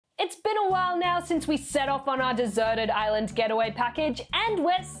It's been a while now since we set off on our deserted island getaway package, and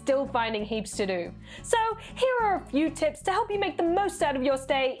we're still finding heaps to do. So here are a few tips to help you make the most out of your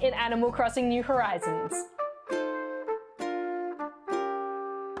stay in Animal Crossing New Horizons.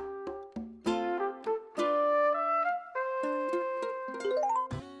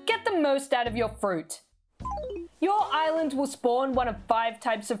 Get the most out of your fruit. Your island will spawn one of 5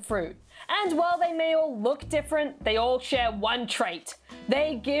 types of fruit, and while they may all look different, they all share one trait.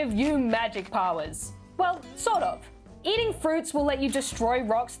 They give you magic powers. Well, sort of. Eating fruits will let you destroy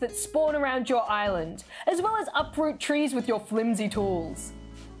rocks that spawn around your island, as well as uproot trees with your flimsy tools.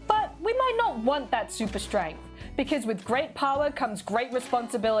 But we might not want that super strength, because with great power comes great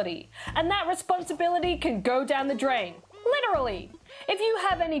responsibility, and that responsibility can go down the drain. Literally! If you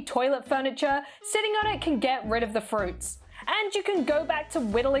have any toilet furniture, sitting on it can get rid of the fruits. And you can go back to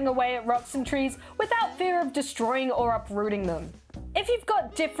whittling away at rocks and trees without fear of destroying or uprooting them. If you've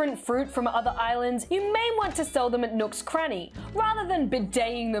got different fruit from other islands, you may want to sell them at Nook's Cranny, rather than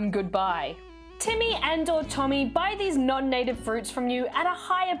bidaying them goodbye. Timmy and/or Tommy buy these non-native fruits from you at a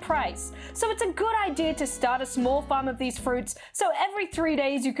higher price, so it's a good idea to start a small farm of these fruits so every 3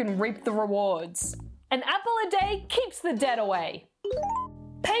 days you can reap the rewards. An apple a day keeps the dead away.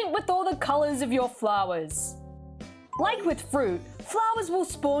 Paint with all the colors of your flowers. Like with fruit, flowers will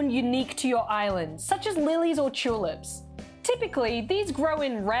spawn unique to your island, such as lilies or tulips. Typically, these grow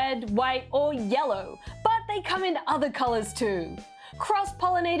in red, white, or yellow, but they come in other colors too.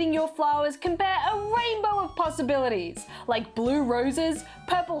 Cross-pollinating your flowers can bear a rainbow of possibilities, like blue roses,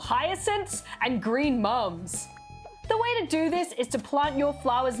 purple hyacinths, and green mums. The way to do this is to plant your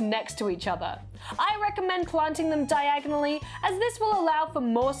flowers next to each other. I recommend planting them diagonally, as this will allow for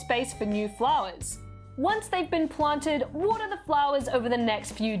more space for new flowers. Once they've been planted, water the flowers over the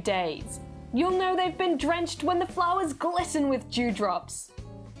next few days. You'll know they've been drenched when the flowers glisten with dewdrops.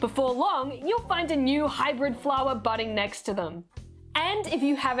 Before long, you'll find a new hybrid flower budding next to them. And if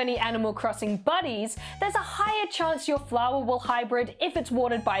you have any Animal Crossing buddies, there's a higher chance your flower will hybrid if it's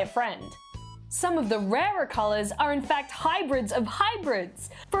watered by a friend. Some of the rarer colors are in fact hybrids of hybrids.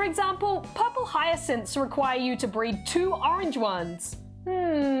 For example, purple hyacinths require you to breed 2 orange ones.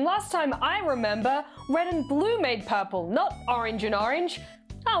 Last time I remember, red and blue made purple, not orange and orange.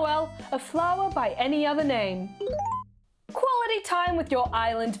 Oh well, a flower by any other name. Quality time with your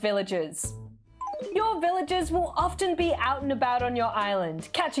island villagers. Your villagers will often be out and about on your island,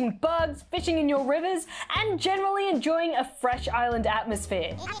 catching bugs, fishing in your rivers, and generally enjoying a fresh island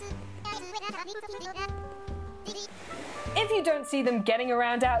atmosphere. If you don't see them getting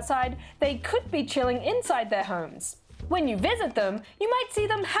around outside, they could be chilling inside their homes. When you visit them, you might see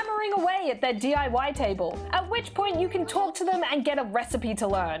them hammering away at their DIY table, at which point you can talk to them and get a recipe to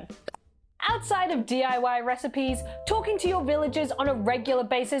learn. Outside of DIY recipes, talking to your villagers on a regular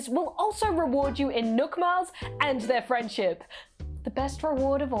basis will also reward you in Nook Miles and their friendship. The best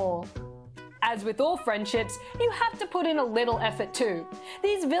reward of all. As with all friendships, you have to put in a little effort too.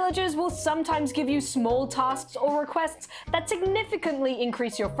 These villagers will sometimes give you small tasks or requests that significantly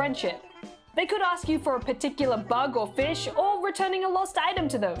increase your friendship. They could ask you for a particular bug or fish, or returning a lost item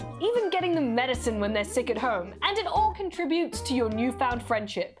to them, even getting them medicine when they're sick at home, and it all contributes to your newfound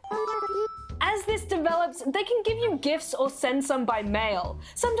friendship. As this develops, they can give you gifts or send some by mail.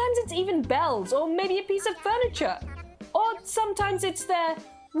 Sometimes it's even bells, or maybe a piece of furniture. Or sometimes it's their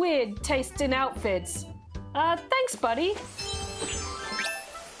weird taste in outfits. Thanks, buddy.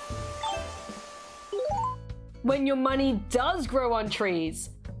 When your money does grow on trees.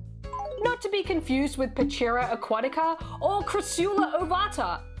 Not to be confused with Pachira aquatica or Crassula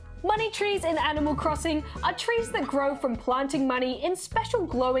ovata. Money trees in Animal Crossing are trees that grow from planting money in special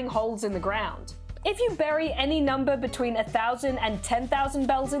glowing holes in the ground. If you bury any number between 1,000 and 10,000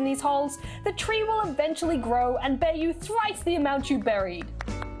 bells in these holes, the tree will eventually grow and bear you thrice the amount you buried.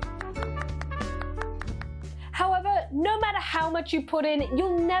 However, no matter how much you put in,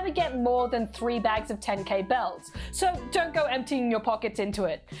 you'll never get more than 3 bags of 10k bells, so don't go emptying your pockets into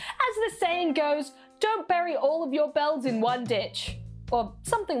it. As the saying goes, don't bury all of your bells in one ditch. Or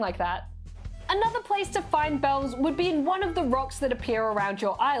something like that. Another place to find bells would be in one of the rocks that appear around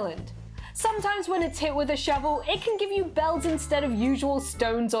your island. Sometimes when it's hit with a shovel, it can give you bells instead of usual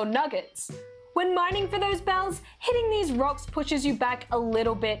stones or nuggets. When mining for those bells, hitting these rocks pushes you back a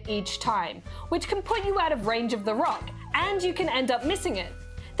little bit each time, which can put you out of range of the rock, and you can end up missing it.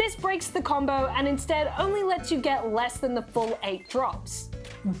 This breaks the combo and instead only lets you get less than the full 8 drops.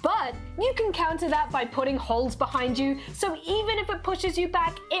 But you can counter that by putting holes behind you, so even if it pushes you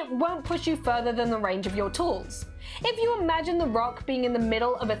back, it won't push you further than the range of your tools. If you imagine the rock being in the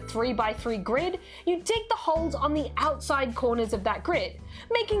middle of a 3x3 grid, you dig the holes on the outside corners of that grid,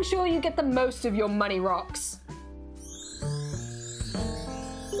 making sure you get the most of your money rocks.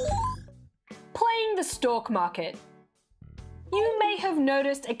 Playing the stock market. You may have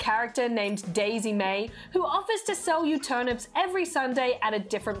noticed a character named Daisy May who offers to sell you turnips every Sunday at a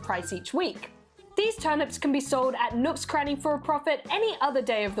different price each week. These turnips can be sold at Nook's Cranny for a profit any other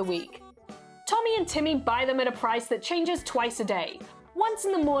day of the week. Tommy and Timmy buy them at a price that changes twice a day, once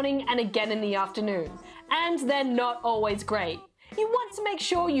in the morning and again in the afternoon, and they're not always great. You want to make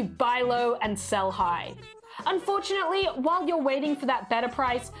sure you buy low and sell high. Unfortunately, while you're waiting for that better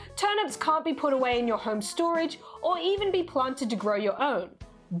price, turnips can't be put away in your home storage or even be planted to grow your own.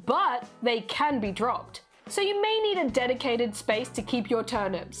 But they can be dropped. So you may need a dedicated space to keep your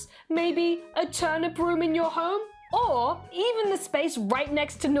turnips. Maybe a turnip room in your home? Or even the space right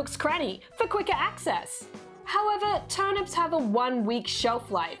next to Nook's Cranny for quicker access. However, turnips have a 1-week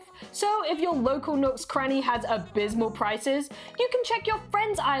shelf life, so if your local Nook's Cranny has abysmal prices, you can check your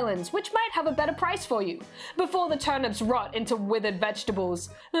friends' islands, which might have a better price for you, before the turnips rot into withered vegetables.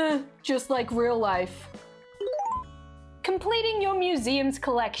 Just like real life. Completing your museum's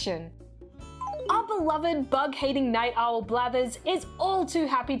collection. Our beloved bug-hating night owl Blathers is all too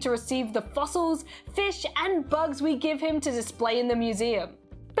happy to receive the fossils, fish, and bugs we give him to display in the museum.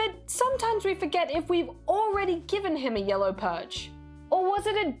 But sometimes we forget if we've already given him a yellow perch. Or was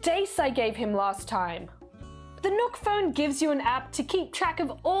it a dace I gave him last time? The Nook phone gives you an app to keep track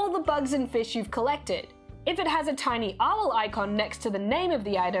of all the bugs and fish you've collected. If it has a tiny owl icon next to the name of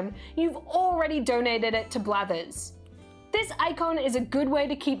the item, you've already donated it to Blathers. This icon is a good way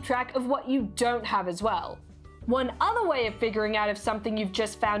to keep track of what you don't have as well. One other way of figuring out if something you've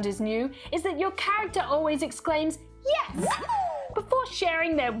just found is new is that your character always exclaims, "Yes!" before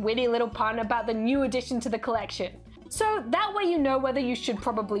sharing their witty little pun about the new addition to the collection. So that way you know whether you should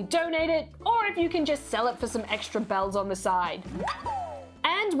probably donate it or if you can just sell it for some extra bells on the side.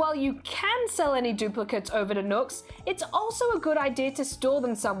 And while you can sell any duplicates over to Nooks, it's also a good idea to store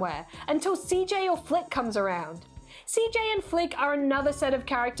them somewhere until CJ or Flick comes around. CJ and Flick are another set of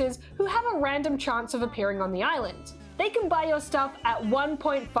characters who have a random chance of appearing on the island. They can buy your stuff at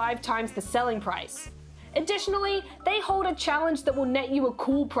 1.5 times the selling price. Additionally, they hold a challenge that will net you a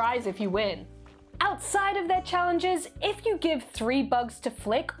cool prize if you win. Outside of their challenges, if you give 3 bugs to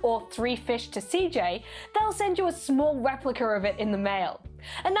Flick or 3 fish to CJ, they'll send you a small replica of it in the mail.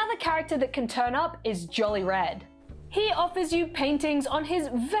 Another character that can turn up is Jolly Red. He offers you paintings on his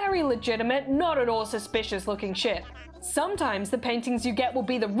very legitimate, not at all suspicious looking ship. Sometimes the paintings you get will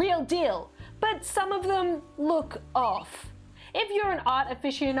be the real deal, but some of them look off. If you're an art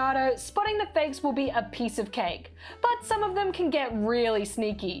aficionado, spotting the fakes will be a piece of cake, but some of them can get really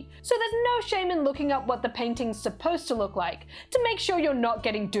sneaky, so there's no shame in looking up what the painting's supposed to look like to make sure you're not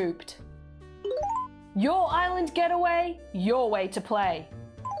getting duped. Your island getaway, your way to play.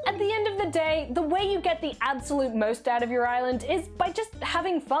 At the end of the day, the way you get the absolute most out of your island is by just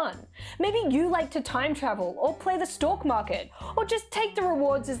having fun. Maybe you like to time travel, or play the stock market, or just take the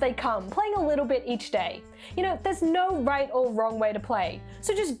rewards as they come, playing a little bit each day. You know, there's no right or wrong way to play.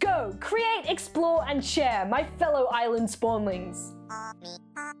 So just go, create, explore, and share, my fellow island spawnlings.